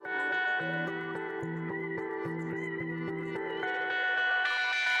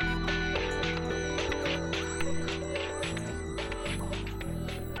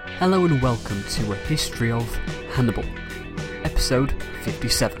Hello and welcome to A History of Hannibal, episode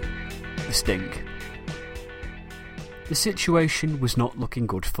 57, The Sting. The situation was not looking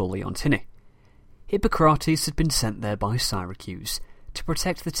good for Leontini. Hippocrates had been sent there by Syracuse to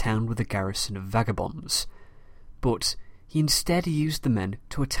protect the town with a garrison of vagabonds, but he instead used the men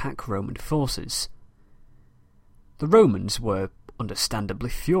to attack Roman forces. The Romans were understandably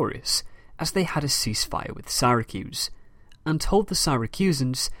furious, as they had a ceasefire with Syracuse, and told the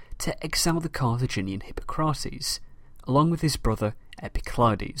Syracusans to exile the Carthaginian Hippocrates, along with his brother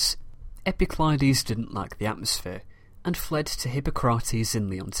Epicleides. Epicleides didn't like the atmosphere, and fled to Hippocrates in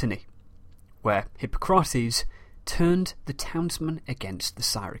Leontini, where Hippocrates turned the townsmen against the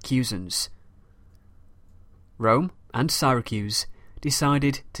Syracusans. Rome and Syracuse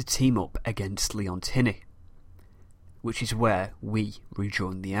decided to team up against Leontini, which is where we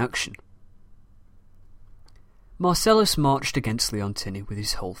rejoin the action. Marcellus marched against Leontini with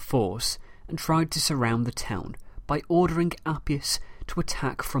his whole force and tried to surround the town by ordering Appius to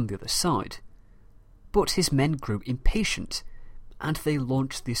attack from the other side. But his men grew impatient, and they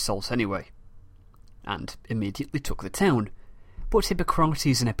launched the assault anyway, and immediately took the town, but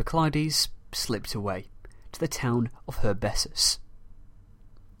Hippocrates and Epicleides slipped away to the town of Herbessus.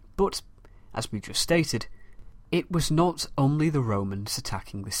 But, as we just stated, it was not only the Romans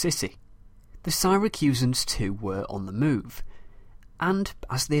attacking the city. The Syracusans too were on the move, and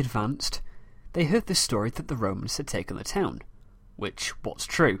as they advanced, they heard the story that the Romans had taken the town, which was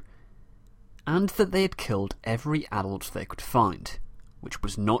true, and that they had killed every adult they could find, which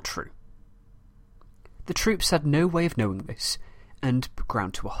was not true. The troops had no way of knowing this, and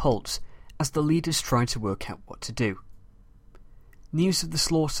ground to a halt as the leaders tried to work out what to do. News of the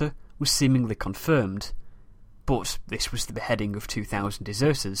slaughter was seemingly confirmed, but this was the beheading of 2,000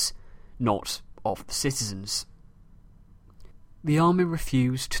 deserters, not of the citizens. The army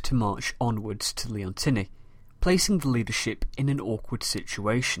refused to march onwards to Leontini, placing the leadership in an awkward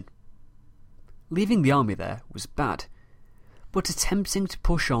situation. Leaving the army there was bad, but attempting to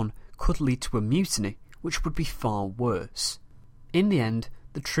push on could lead to a mutiny, which would be far worse. In the end,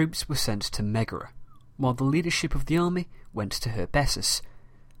 the troops were sent to Megara, while the leadership of the army went to Herbessus,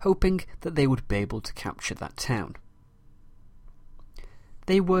 hoping that they would be able to capture that town.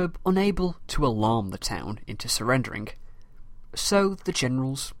 They were unable to alarm the town into surrendering, so the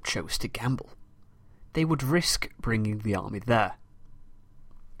generals chose to gamble. They would risk bringing the army there.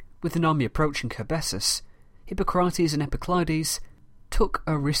 With an army approaching Herbessus, Hippocrates and Epicleides took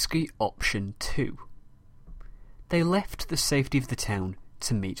a risky option too. They left the safety of the town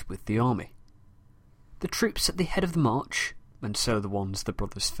to meet with the army. The troops at the head of the march, and so the ones the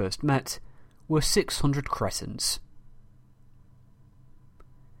brothers first met, were 600 Cretans.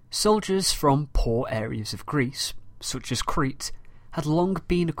 Soldiers from poor areas of Greece, such as Crete, had long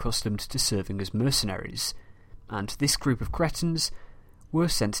been accustomed to serving as mercenaries, and this group of Cretans were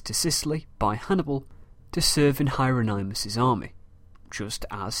sent to Sicily by Hannibal to serve in Hieronymus's army, just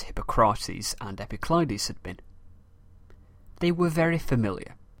as Hippocrates and Epicleides had been. They were very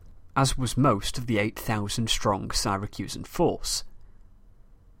familiar, as was most of the 8,000-strong Syracusan force.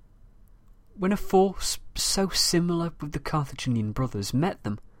 When a force so similar with the Carthaginian brothers met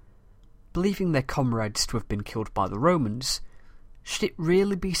them, believing their comrades to have been killed by the Romans, should it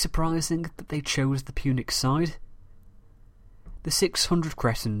really be surprising that they chose the Punic side? The 600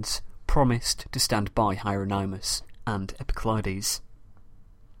 Cretans promised to stand by Hieronymus and Epicleides.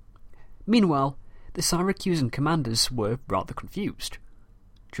 Meanwhile, the Syracusan commanders were rather confused.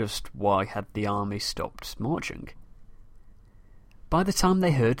 Just why had the army stopped marching? By the time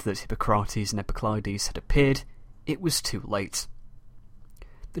they heard that Hippocrates and Epicleides had appeared, it was too late.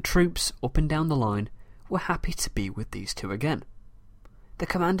 The troops up and down the line were happy to be with these two again. The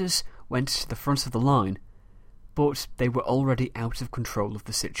commanders went to the front of the line, but they were already out of control of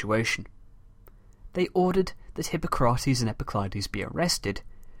the situation. They ordered that Hippocrates and Epicleides be arrested,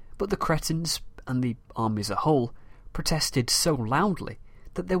 but the Cretans, and the army as a whole, protested so loudly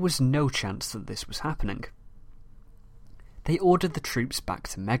that there was no chance that this was happening. They ordered the troops back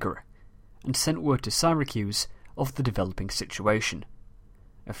to Megara, and sent word to Syracuse of the developing situation,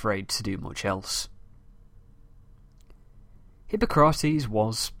 afraid to do much else. Hippocrates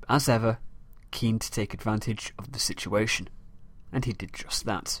was, as ever, keen to take advantage of the situation, and he did just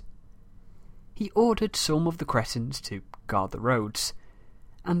that. He ordered some of the Cretans to guard the roads,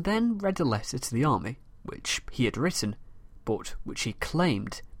 and then read a letter to the army, which he had written, but which he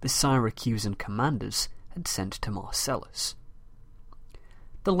claimed the Syracusan commanders had sent to Marcellus.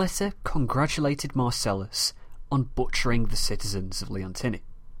 The letter congratulated Marcellus on butchering the citizens of Leontini,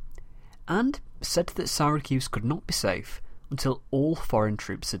 and said that Syracuse could not be safe until all foreign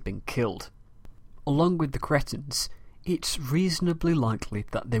troops had been killed. Along with the Cretans, it's reasonably likely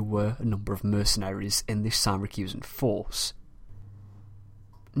that there were a number of mercenaries in this Syracusan force.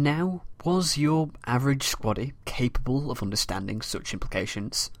 Now, was your average squaddy capable of understanding such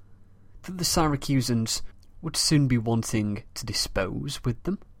implications? That the Syracusans would soon be wanting to dispose with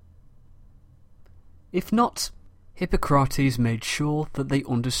them? If not, Hippocrates made sure that they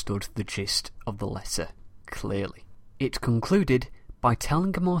understood the gist of the letter clearly. It concluded by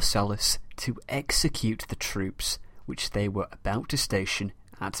telling Marcellus to execute the troops which they were about to station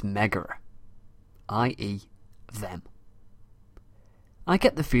at Megara, i.e. them. I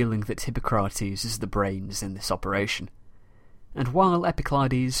get the feeling that Hippocrates is the brains in this operation, and while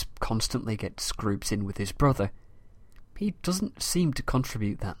Epicleides constantly gets grouped in with his brother, he doesn't seem to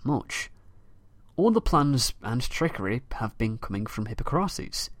contribute that much. All the plans and trickery have been coming from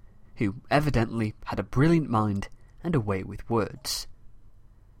Hippocrates, who evidently had a brilliant mind and a way with words.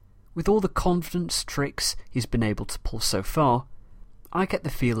 With all the confidence tricks he's been able to pull so far, I get the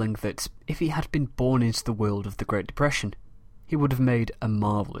feeling that if he had been born into the world of the Great Depression, he would have made a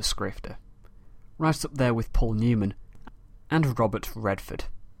marvellous grifter, right up there with Paul Newman and Robert Redford.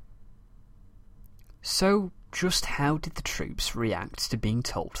 So, just how did the troops react to being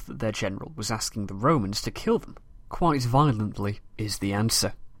told that their general was asking the Romans to kill them? Quite violently is the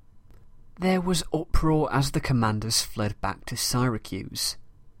answer. There was uproar as the commanders fled back to Syracuse.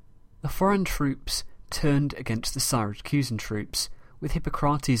 The foreign troops turned against the Syracusan troops, with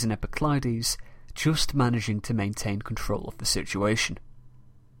Hippocrates and Epicleides just managing to maintain control of the situation.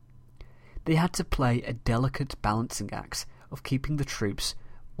 They had to play a delicate balancing act of keeping the troops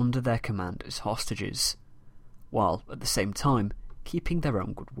under their command as hostages, while at the same time keeping their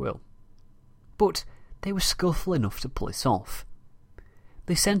own goodwill. But they were skillful enough to pull it off.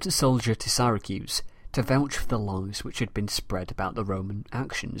 They sent a soldier to Syracuse to vouch for the lies which had been spread about the Roman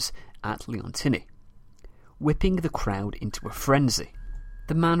actions at Leontini, whipping the crowd into a frenzy.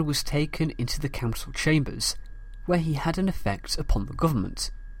 The man was taken into the council chambers, where he had an effect upon the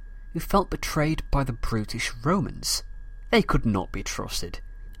government, who felt betrayed by the brutish Romans. They could not be trusted,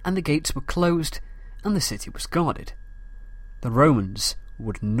 and the gates were closed, and the city was guarded. The Romans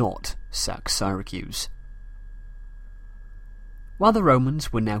would not sack Syracuse. While the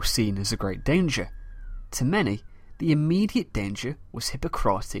Romans were now seen as a great danger, to many the immediate danger was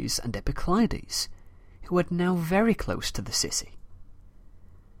Hippocrates and Epicleides, who were now very close to the city.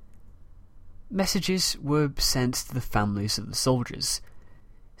 Messages were sent to the families of the soldiers,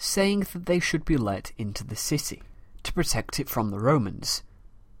 saying that they should be let into the city to protect it from the Romans,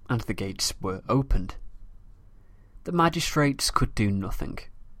 and the gates were opened. The magistrates could do nothing.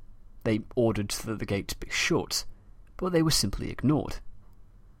 They ordered that the gates be shut, but they were simply ignored.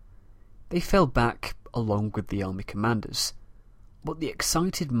 They fell back along with the army commanders, but the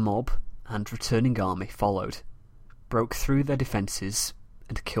excited mob and returning army followed, broke through their defences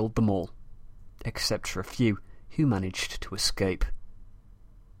and killed them all, except for a few who managed to escape.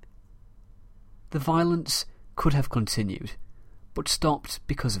 The violence could have continued, but stopped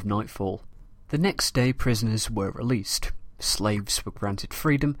because of nightfall. The next day prisoners were released, slaves were granted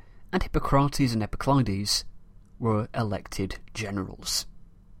freedom, and Hippocrates and Epicleides were elected generals.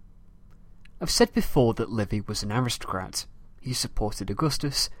 I've said before that Livy was an aristocrat. He supported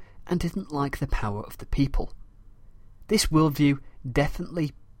Augustus and didn't like the power of the people. This worldview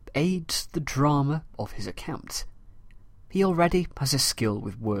definitely aids the drama of his account. He already has a skill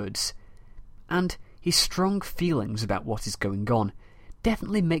with words, and his strong feelings about what is going on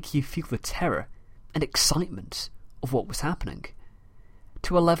definitely make you feel the terror and excitement of what was happening,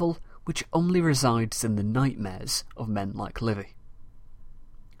 to a level which only resides in the nightmares of men like Livy.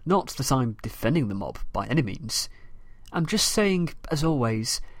 Not that I'm defending the mob by any means. I'm just saying, as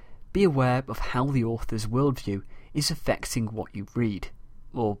always, be aware of how the author's worldview is affecting what you read,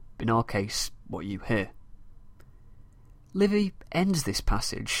 or, in our case, what you hear. Livy ends this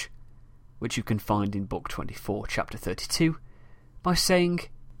passage, which you can find in Book 24, Chapter 32, by saying,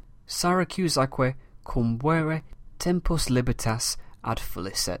 Syracusaque cum vere tempus libertas ad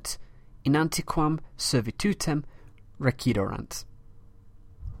felicet, in antiquam servitutem recidorant.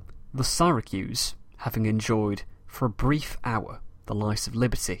 The Syracuse, having enjoyed for a brief hour the light of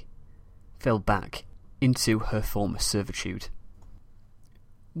liberty, fell back into her former servitude.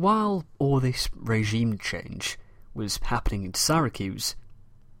 While all this regime change was happening in Syracuse,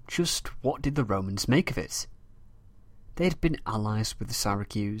 just what did the Romans make of it? They had been allies with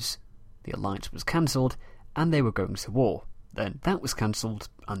Syracuse, the alliance was cancelled, and they were going to war. Then that was cancelled,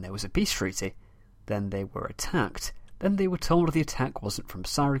 and there was a peace treaty. Then they were attacked Then they were told the attack wasn't from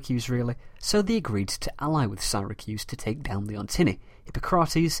Syracuse really, so they agreed to ally with Syracuse to take down Leontini,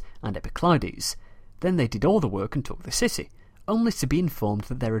 Hippocrates and Epicleides. Then they did all the work and took the city, only to be informed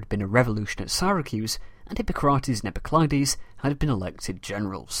that there had been a revolution at Syracuse and Hippocrates and Epicleides had been elected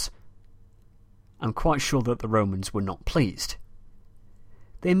generals. I'm quite sure that the Romans were not pleased.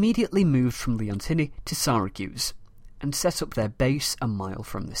 They immediately moved from Leontini to Syracuse and set up their base a mile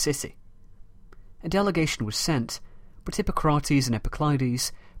from the city. A delegation was sent, but Hippocrates and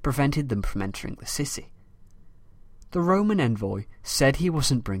Epicleides prevented them from entering the city. The Roman envoy said he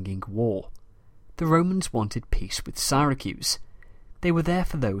wasn't bringing war. The Romans wanted peace with Syracuse. They were there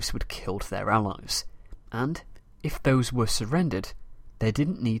for those who had killed their allies, and if those were surrendered, there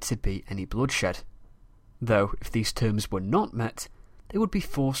didn't need to be any bloodshed. Though, if these terms were not met, they would be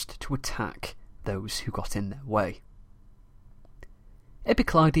forced to attack those who got in their way.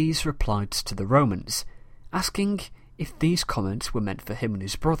 Epicleides replied to the Romans, asking if these comments were meant for him and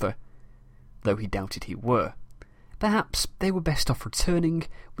his brother, though he doubted he were. Perhaps they were best off returning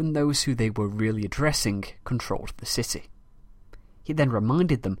when those who they were really addressing controlled the city. He then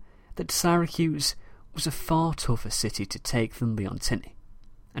reminded them that Syracuse was a far tougher city to take than Leontini,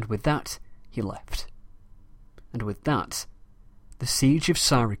 and with that he left. And with that, the siege of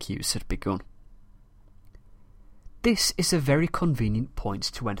Syracuse had begun. This is a very convenient point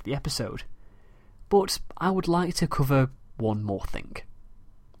to end the episode, but I would like to cover one more thing.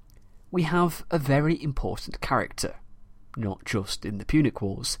 We have a very important character, not just in the Punic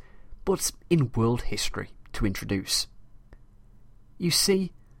Wars, but in world history, to introduce. You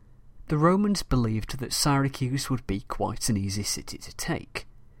see, the Romans believed that Syracuse would be quite an easy city to take,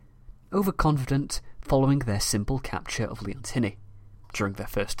 overconfident following their simple capture of Leontini during their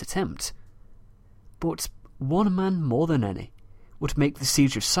first attempt. But one man more than any would make the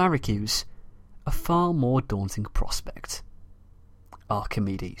siege of Syracuse a far more daunting prospect: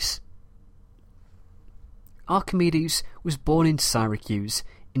 Archimedes. Archimedes was born in Syracuse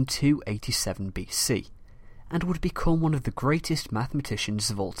in 287 BC, and would become one of the greatest mathematicians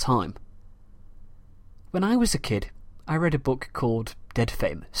of all time. When I was a kid, I read a book called Dead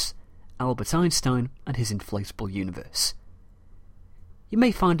Famous, Albert Einstein and His Inflatable Universe. You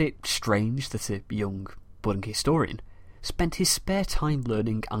may find it strange that a young, budding historian spent his spare time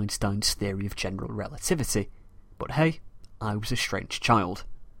learning Einstein's theory of general relativity, but hey, I was a strange child.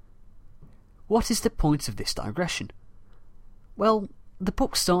 What is the point of this digression? Well, the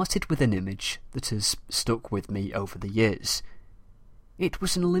book started with an image that has stuck with me over the years. It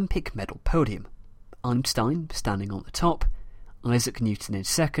was an Olympic medal podium, Einstein standing on the top, Isaac Newton in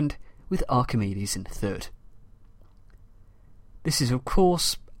second, with Archimedes in third. This is of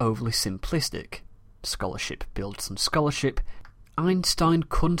course overly simplistic. Scholarship builds on scholarship. Einstein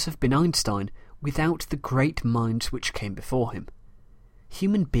couldn't have been Einstein without the great minds which came before him.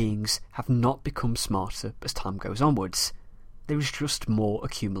 Human beings have not become smarter as time goes onwards. There is just more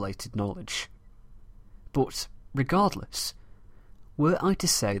accumulated knowledge. But, regardless, were I to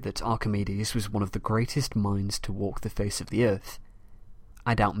say that Archimedes was one of the greatest minds to walk the face of the earth,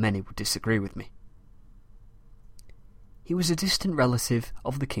 I doubt many would disagree with me. He was a distant relative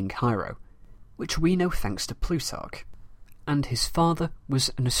of the king Hiero, which we know thanks to Plutarch, and his father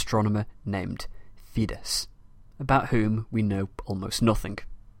was an astronomer named Phidias, about whom we know almost nothing.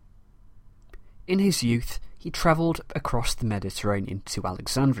 In his youth, he travelled across the Mediterranean to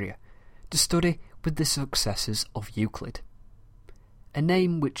Alexandria to study with the successors of Euclid, a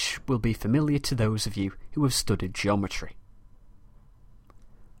name which will be familiar to those of you who have studied geometry.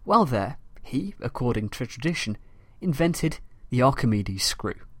 While there, he, according to tradition, invented the Archimedes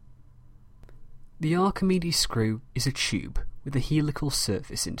screw. The Archimedes screw is a tube with a helical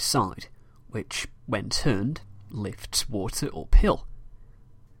surface inside, which, when turned, lifts water uphill.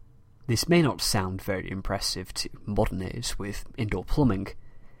 This may not sound very impressive to modern ears with indoor plumbing,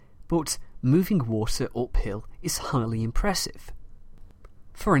 but moving water uphill is highly impressive.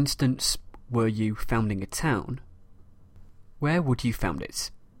 For instance, were you founding a town, where would you found it?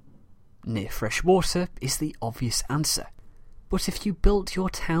 Near fresh water is the obvious answer, but if you built your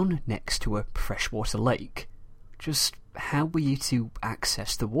town next to a freshwater lake, just how were you to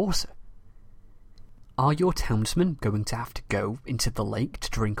access the water? Are your townsmen going to have to go into the lake to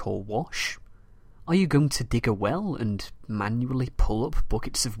drink or wash? Are you going to dig a well and manually pull up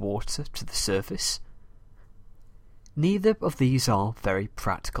buckets of water to the surface? Neither of these are very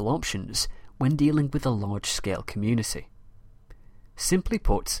practical options when dealing with a large-scale community. Simply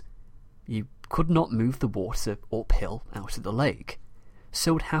put, you could not move the water uphill out of the lake,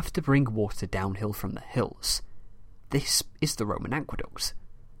 so would have to bring water downhill from the hills. This is the Roman aqueduct.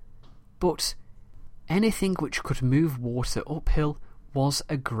 But Anything which could move water uphill was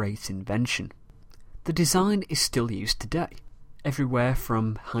a great invention. The design is still used today, everywhere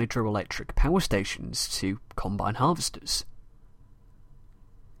from hydroelectric power stations to combine harvesters.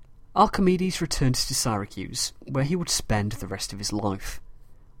 Archimedes returned to Syracuse, where he would spend the rest of his life,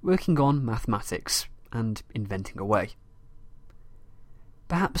 working on mathematics and inventing away.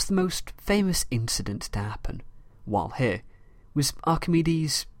 Perhaps the most famous incident to happen while here was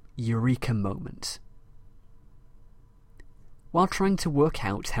Archimedes' Eureka moment. While trying to work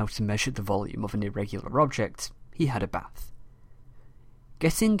out how to measure the volume of an irregular object, he had a bath.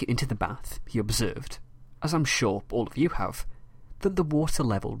 Getting into the bath, he observed, as I'm sure all of you have, that the water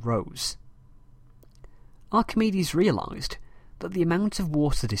level rose. Archimedes realised that the amount of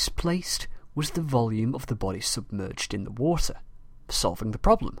water displaced was the volume of the body submerged in the water, solving the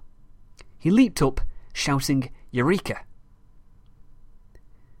problem. He leaped up, shouting, "Eureka!"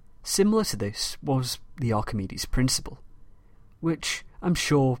 Similar to this was the Archimedes principle, which I'm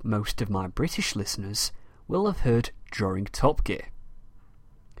sure most of my British listeners will have heard during Top Gear.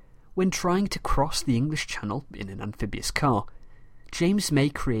 When trying to cross the English Channel in an amphibious car, James May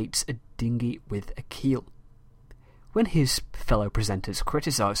creates a dinghy with a keel. When his fellow presenters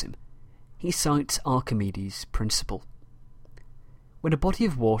criticise him, he cites Archimedes' principle. When a body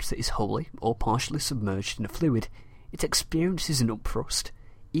of water is wholly or partially submerged in a fluid, it experiences an upthrust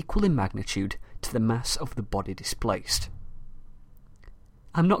equal in magnitude to the mass of the body displaced.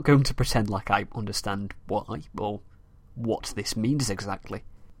 I'm not going to pretend like I understand why or what this means exactly,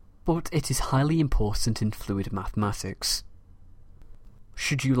 but it is highly important in fluid mathematics.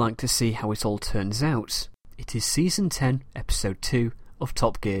 Should you like to see how it all turns out, it is Season 10, Episode 2 of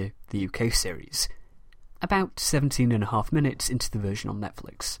Top Gear, the UK series, about 17.5 minutes into the version on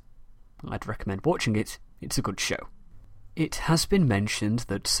Netflix. I'd recommend watching it, it's a good show. It has been mentioned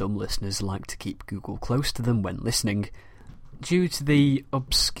that some listeners like to keep Google close to them when listening, due to the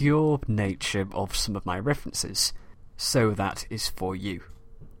obscure nature of some of my references, so that is for you.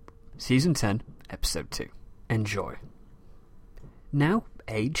 Season 10, Episode 2. Enjoy. Now,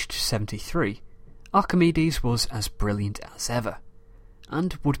 aged 73, Archimedes was as brilliant as ever,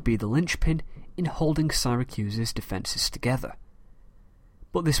 and would be the linchpin in holding Syracuse's defences together.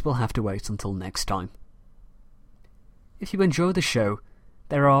 But this will have to wait until next time. If you enjoy the show,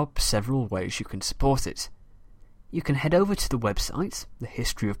 there are several ways you can support it. You can head over to the website,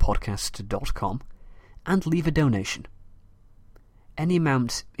 thehistoryofpodcast.com, and leave a donation. Any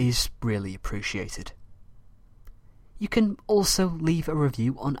amount is really appreciated. You can also leave a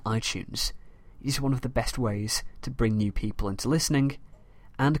review on iTunes. It is one of the best ways to bring new people into listening,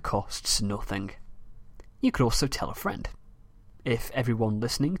 and costs nothing. You could also tell a friend. If everyone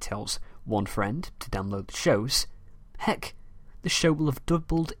listening tells one friend to download the shows, heck, the show will have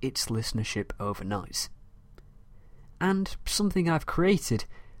doubled its listenership overnight. And something I've created,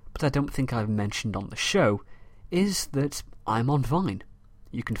 but I don't think I've mentioned on the show, is that I'm on Vine.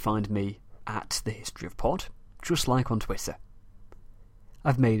 You can find me at The History of Pod, just like on Twitter.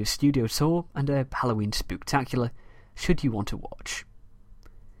 I've made a studio tour and a Halloween spooktacular, should you want to watch.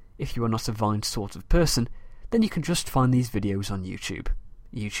 If you are not a Vine sort of person, then you can just find these videos on YouTube,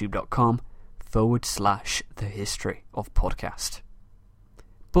 youtube.com/The History of Podcast.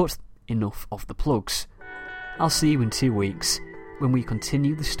 But enough of the plugs. I'll see you in 2 weeks when we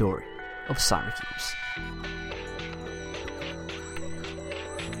continue the story of Syracuse.